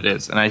is what it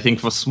is. And I think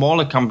for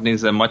smaller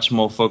companies, they're much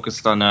more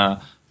focused on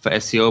for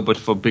SEO. But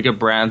for bigger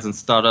brands and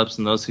startups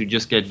and those who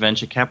just get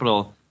venture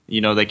capital,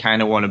 they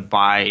kind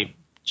of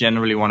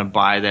generally want to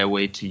buy their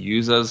way to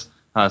users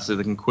so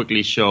they can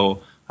quickly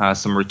show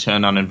some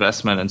return on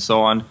investment and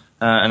so on.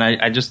 And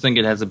I just think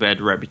it has a bad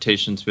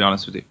reputation, to be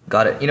honest with you.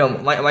 Got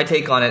it. My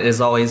take on it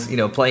is always,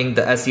 playing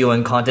the SEO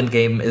and content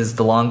game is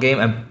the long game.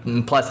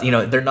 And plus,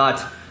 they're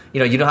not,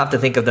 you don't have to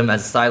think of them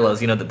as silos.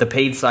 The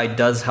paid side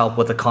does help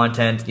with the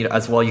content,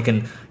 as well. You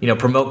can,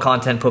 promote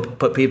content,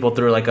 put people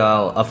through like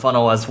a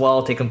funnel as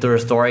well, take them through a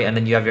story, and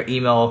then you have your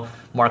email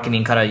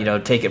marketing kind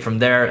of, take it from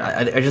there.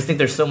 I just think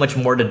there's so much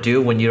more to do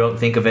when you don't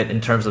think of it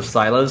in terms of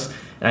silos.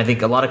 And I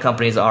think a lot of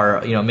companies are,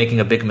 making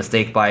a big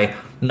mistake by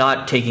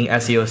not taking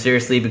SEO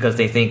seriously because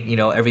they think,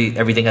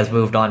 everything has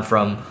moved on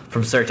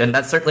from search. And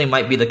that certainly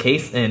might be the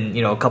case in,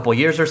 a couple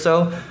years or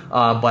so.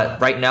 But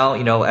right now,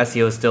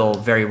 SEO is still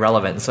very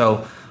relevant.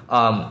 So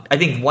I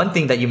think one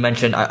thing that you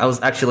mentioned, I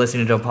was actually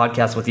listening to a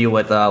podcast with you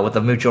with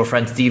a mutual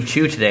friend, Steve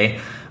Chu, today.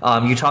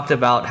 You talked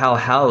about how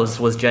Houzz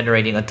was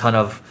generating a ton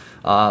of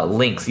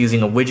links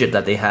using a widget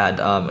that they had.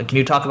 Can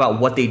you talk about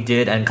what they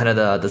did and kind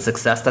of the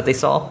success that they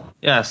saw?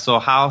 Yeah, so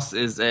Houzz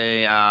is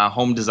a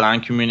home design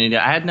community.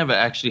 I had never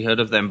actually heard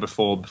of them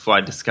before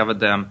I discovered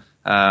them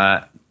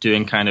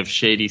doing kind of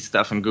shady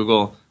stuff in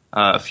Google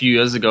a few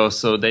years ago.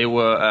 So they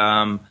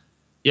were,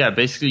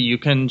 basically you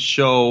can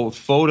show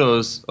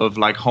photos of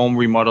like home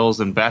remodels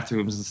and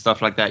bathrooms and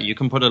stuff like that. You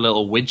can put a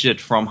little widget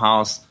from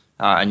Houzz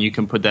and you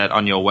can put that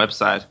on your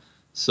website.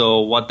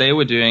 So what they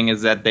were doing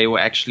is that they were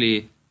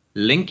actually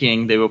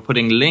they were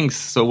putting links.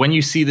 So when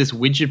you see this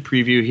widget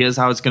preview, here's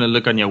how it's going to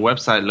look on your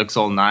website. It looks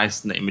all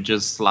nice and the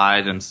images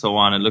slide and so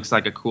on. It looks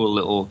like a cool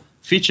little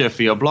feature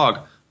for your blog.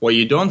 What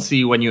you don't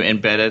see when you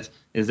embed it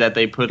is that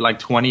they put like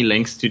 20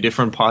 links to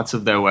different parts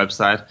of their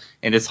website,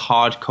 and it's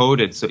hard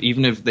coded. So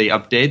even if they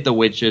update the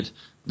widget,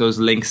 those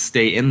links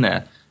stay in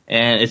there.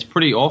 And it's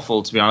pretty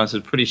awful, to be honest.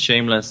 It's pretty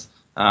shameless.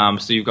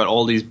 So you've got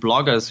all these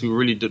bloggers who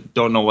really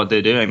don't know what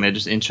they're doing. They're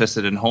just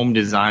interested in home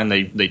design.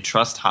 They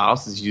trust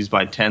Houzz. It's used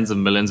by tens of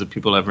millions of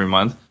people every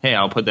month. Hey,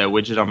 I'll put that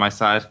widget on my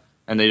site.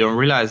 And they don't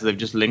realize they've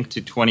just linked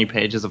to 20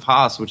 pages of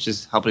Houzz, which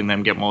is helping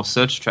them get more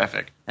search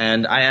traffic.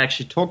 And I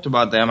actually talked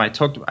about them. I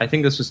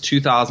think this was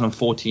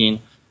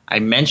 2014. I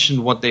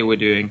mentioned what they were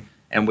doing.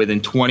 And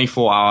within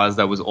 24 hours,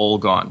 that was all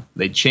gone.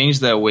 They changed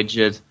their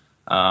widget.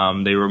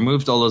 They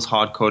removed all those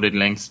hard-coded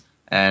links.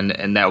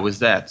 And that was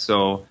that.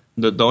 So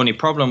the only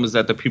problem was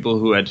that the people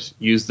who had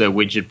used their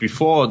widget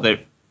before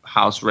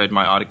Houzz read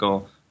my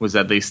article was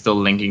that they still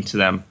linking to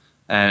them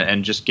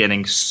and just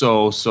getting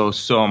so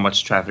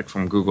much traffic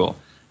from Google.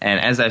 And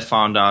as I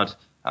found out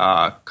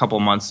a couple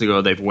months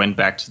ago, they've went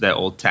back to their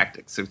old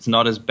tactics. So it's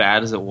not as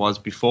bad as it was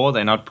before.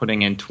 They're not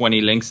putting in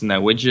 20 links in their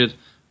widget,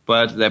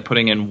 but they're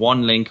putting in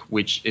one link,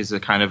 which is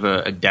a kind of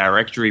a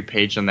directory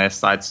page on their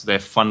site. So they're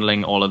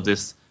funneling all of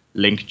this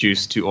link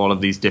juice to all of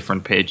these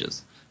different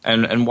pages.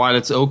 And while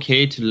it's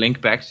okay to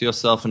link back to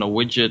yourself in a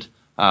widget,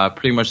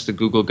 pretty much the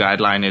Google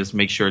guideline is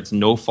make sure it's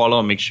no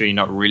follow, make sure you're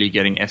not really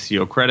getting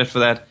SEO credit for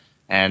that.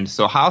 And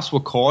so Houzz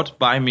were caught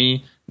by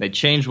me. They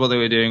changed what they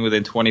were doing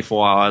within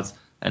 24 hours.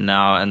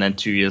 and then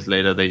 2 years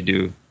later they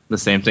do the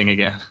same thing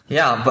again.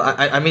 Yeah, but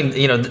I mean,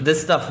 this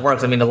stuff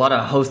works. I mean, a lot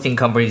of hosting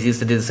companies used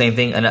to do the same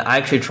thing, and I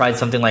actually tried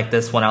something like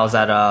this when I was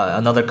at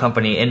another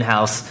company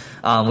in-house.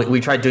 We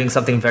tried doing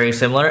something very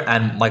similar,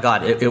 and my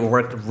God, it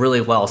worked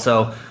really well.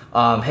 So,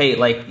 hey,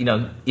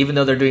 even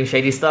though they're doing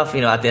shady stuff,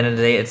 at the end of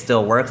the day, it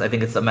still works. I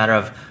think it's a matter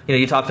of,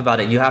 you talked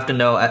about it. You have to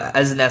know,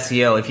 as an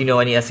SEO, if you know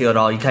any SEO at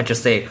all, you can't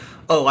just say,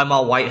 oh, I'm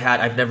all white hat.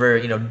 I've never,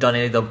 done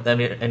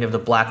any of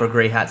the black or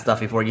gray hat stuff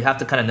before. You have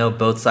to kind of know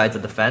both sides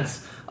of the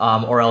fence.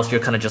 Or else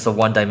you're kind of just a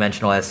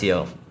one-dimensional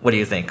SEO. What do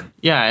you think?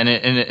 Yeah,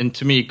 and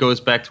to me, it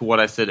goes back to what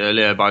I said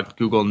earlier about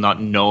Google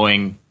not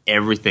knowing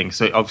everything.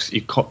 So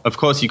of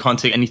course, you can't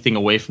take anything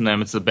away from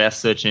them. It's the best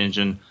search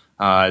engine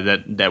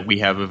that we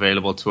have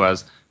available to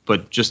us.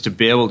 But just to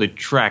be able to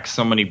track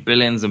so many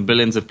billions and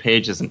billions of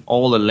pages and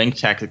all the link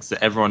tactics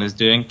that everyone is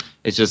doing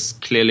is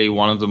just clearly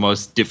one of the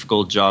most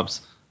difficult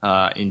jobs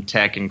in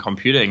tech and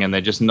computing, and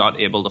they're just not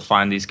able to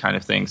find these kind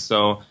of things.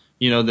 So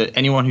that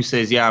anyone who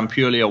says, yeah, I'm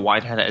purely a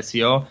white hat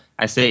SEO,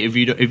 I say if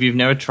you've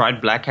never tried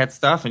black hat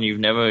stuff and you've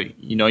never,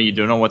 you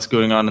don't know what's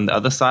going on the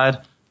other side,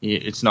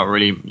 it's not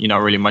really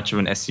much of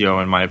an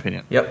SEO in my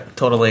opinion. Yep,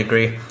 totally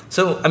agree.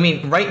 So, I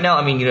mean, right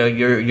now,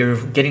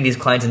 you're getting these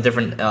clients in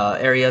different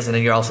areas, and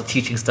then you're also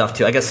teaching stuff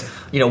too. I guess,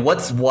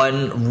 what's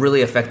one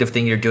really effective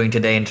thing you're doing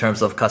today in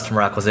terms of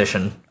customer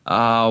acquisition?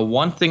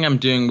 One thing I'm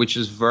doing, which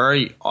is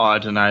very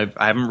odd, and I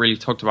haven't really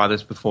talked about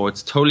this before,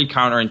 it's totally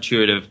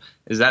counterintuitive,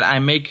 is that I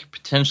make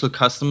potential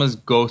customers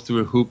go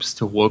through hoops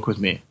to work with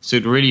me. So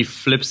it really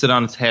flips it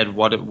on its head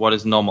what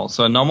is normal.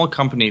 So a normal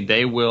company,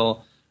 they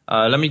will,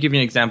 let me give you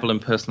an example in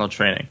personal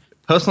training.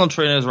 Personal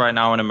trainers right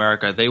now in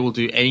America, they will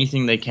do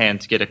anything they can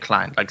to get a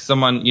client. Like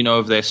someone,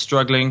 if they're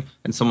struggling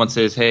and someone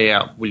says, hey,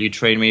 will you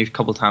train me a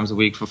couple times a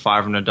week for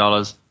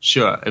 $500?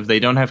 Sure. If they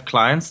don't have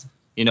clients,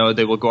 they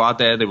will go out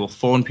there, they will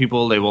phone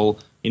people, they will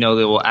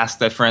ask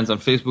their friends on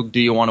Facebook,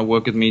 do you want to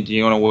work with me? Do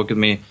you want to work with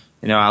me?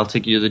 I'll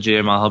take you to the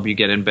gym, I'll help you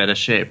get in better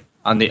shape.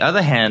 On the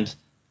other hand,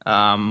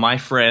 my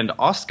friend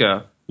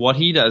Oscar, what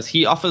he does,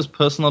 he offers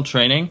personal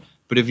training,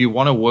 but if you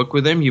want to work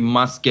with him, you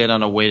must get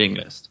on a waiting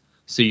list.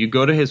 So you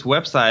go to his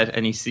website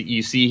and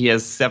you see he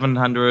has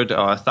 700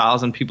 or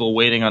 1,000 people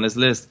waiting on his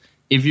list.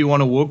 If you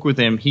want to work with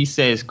him, he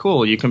says,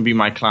 cool, you can be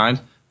my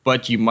client,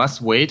 but you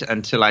must wait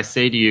until I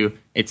say to you,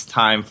 it's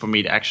time for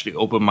me to actually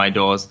open my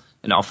doors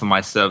and offer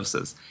my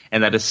services.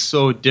 And that is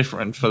so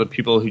different for the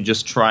people who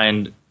just try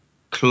and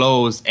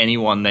close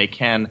anyone they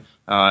can,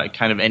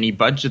 kind of any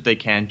budget they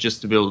can,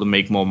 just to be able to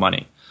make more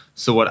money.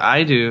 So what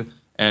I do,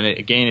 and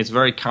again, it's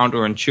very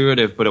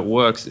counterintuitive, but it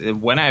works.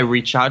 When I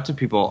reach out to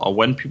people, or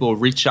when people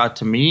reach out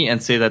to me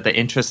and say that they're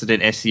interested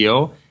in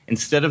SEO,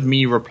 instead of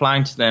me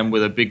replying to them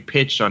with a big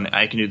pitch on,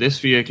 I can do this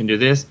for you, I can do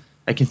this,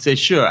 I can say,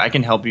 sure, I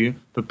can help you,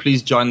 but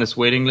please join this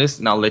waiting list,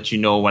 and I'll let you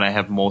know when I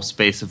have more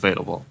space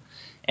available.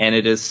 And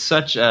it is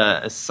such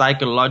a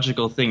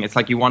psychological thing. It's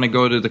like you want to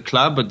go to the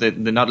club, but they're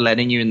not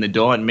letting you in the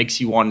door. It makes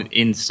you want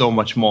in so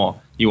much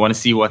more. You want to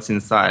see what's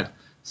inside.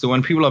 So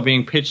when people are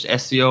being pitched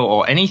SEO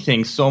or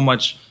anything so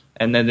much,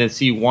 and then they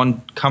see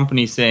one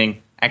company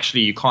saying,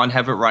 actually, you can't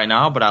have it right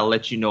now, but I'll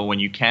let you know when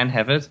you can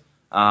have it,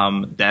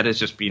 that has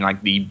just been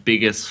like the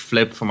biggest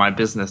flip for my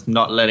business,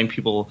 not letting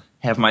people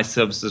have my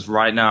services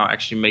right now,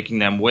 actually making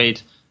them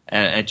wait.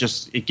 And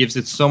it gives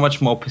it so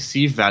much more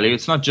perceived value.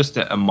 It's not just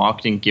a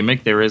marketing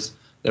gimmick. There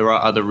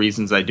are other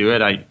reasons I do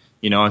it.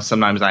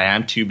 Sometimes I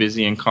am too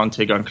busy and can't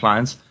take on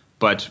clients.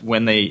 But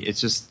when it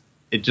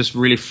just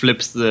really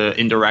flips the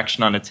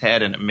interaction on its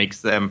head, and it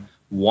makes them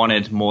want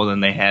it more than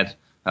they had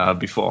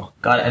before.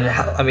 Got it.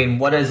 And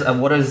what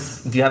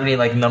is? Do you have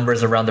any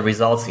numbers around the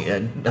results?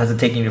 Has it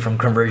taken you from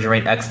conversion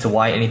rate X to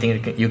Y?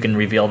 Anything you can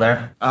reveal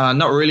there?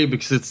 Not really,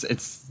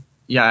 because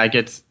I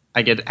get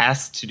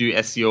asked to do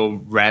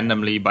SEO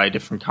randomly by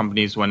different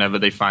companies whenever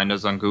they find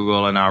us on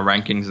Google and our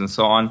rankings and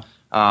so on.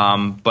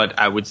 But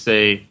I would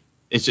say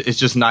it's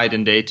just night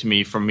and day to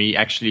me from me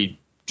actually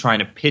trying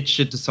to pitch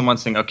it to someone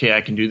saying, okay,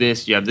 I can do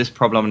this. You have this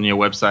problem on your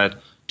website,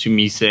 to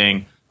me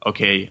saying,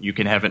 okay, you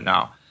can have it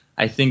now.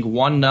 I think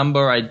one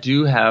number I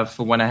do have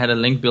for when I had a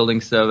link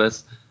building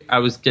service, I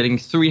was getting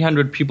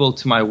 300 people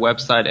to my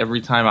website every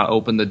time I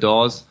opened the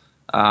doors,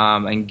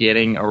 and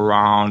getting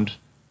around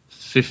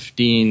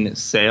 15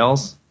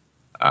 sales.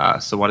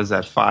 So what is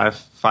that?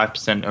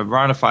 5%,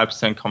 around a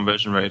 5%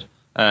 conversion rate.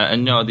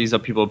 And these are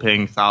people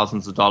paying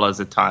thousands of dollars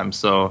at times,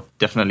 so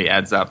definitely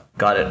adds up.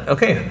 Got it.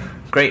 Okay,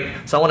 great.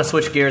 So I want to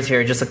switch gears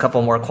here, just a couple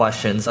more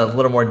questions, a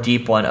little more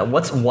deep one.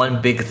 What's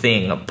one big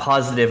thing,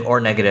 positive or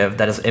negative,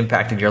 that has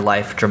impacted your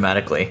life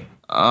dramatically?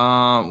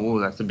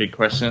 That's a big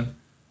question.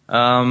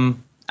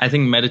 I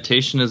think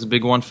meditation is a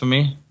big one for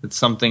me. It's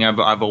something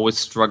I've always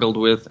struggled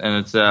with,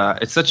 and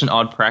it's such an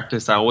odd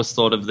practice. I always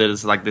thought of it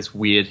as like this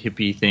weird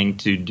hippie thing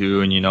to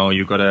do, and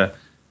you got to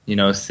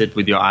sit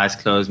with your eyes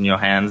closed and your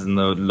hands in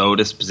the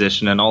lotus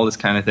position and all this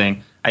kind of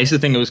thing. I used to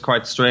think it was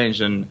quite strange,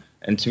 and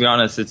to be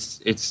honest,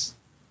 it's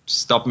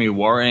stopped me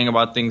worrying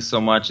about things so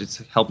much. It's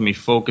helped me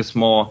focus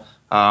more.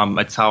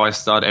 It's how I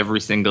start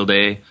every single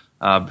day.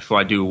 before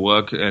I do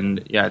work.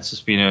 And yeah, it's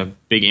just been a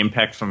big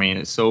impact for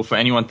me. So for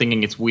anyone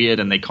thinking it's weird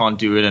and they can't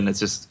do it and it's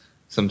just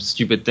some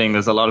stupid thing,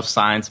 there's a lot of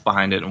science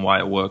behind it and why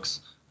it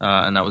works.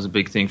 And that was a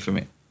big thing for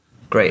me.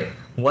 Great.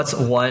 What's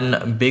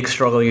one big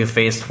struggle you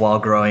faced while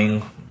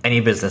growing any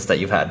business that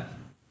you've had?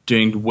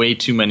 Doing way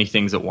too many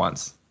things at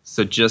once.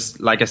 So just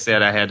like I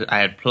said, I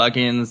had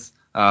plugins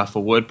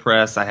for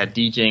WordPress. I had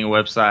DJing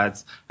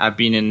websites. I've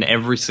been in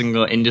every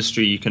single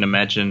industry you can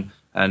imagine.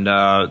 And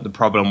the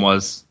problem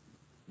was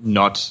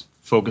not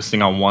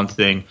focusing on one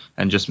thing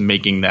and just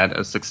making that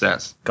a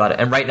success. Got it.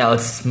 And right now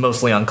it's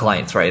mostly on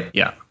clients, right?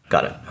 Yeah.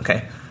 Got it.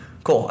 Okay.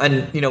 Cool.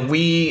 And,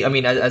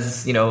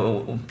 as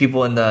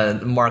people in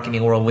the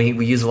marketing world,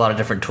 we use a lot of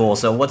different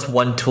tools. So what's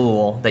one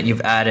tool that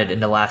you've added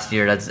in the last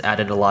year that's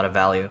added a lot of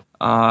value?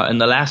 In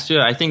the last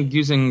year, I think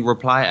using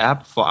Reply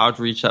app for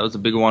outreach, that was a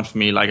big one for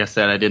me. Like I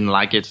said, I didn't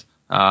like it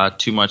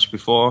too much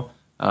before.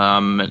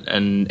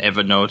 And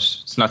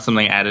Evernote, it's not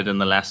something added in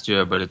the last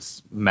year, but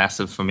it's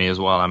massive for me as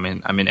well. I'm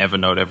in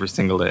Evernote every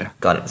single day.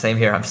 Got it. Same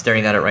here. I'm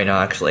staring at it right now,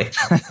 actually.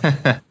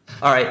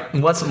 All right.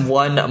 What's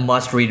one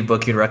must-read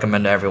book you'd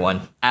recommend to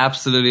everyone?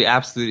 Absolutely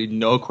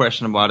no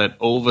question about it.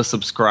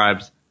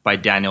 Oversubscribed by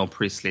Daniel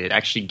Priestley. It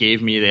actually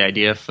gave me the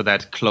idea for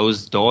that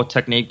closed door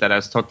technique that I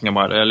was talking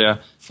about earlier,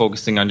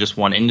 focusing on just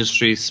one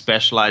industry,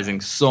 specializing.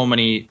 So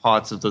many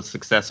parts of the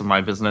success of my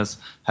business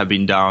have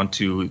been down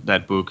to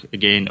that book.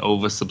 Again,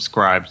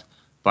 Oversubscribed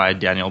by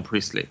Daniel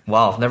Priestley.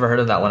 Wow, I've never heard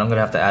of that one. I'm going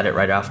to have to add it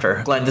right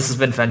after. Glenn, this has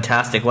been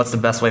fantastic. What's the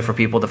best way for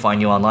people to find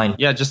you online?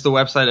 Yeah, just the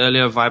website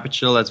earlier,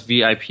 Viperchill. That's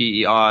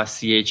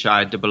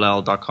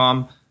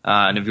VIPERCHILL.com.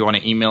 And if you want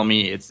to email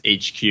me, it's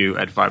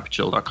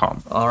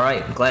hq@viperchill.com. All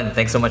right, Glenn,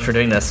 thanks so much for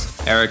doing this.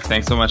 Eric,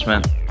 thanks so much,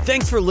 man.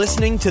 Thanks for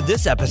listening to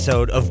this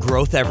episode of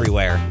Growth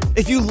Everywhere.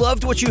 If you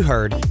loved what you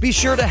heard, be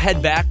sure to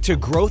head back to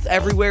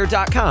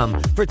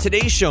growtheverywhere.com for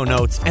today's show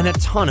notes and a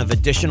ton of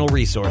additional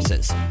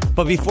resources.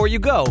 But before you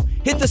go,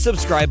 hit the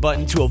subscribe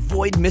button to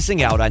avoid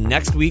missing out on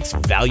next week's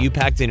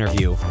value-packed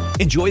interview.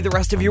 Enjoy the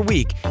rest of your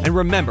week, and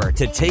remember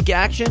to take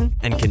action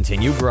and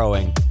continue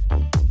growing.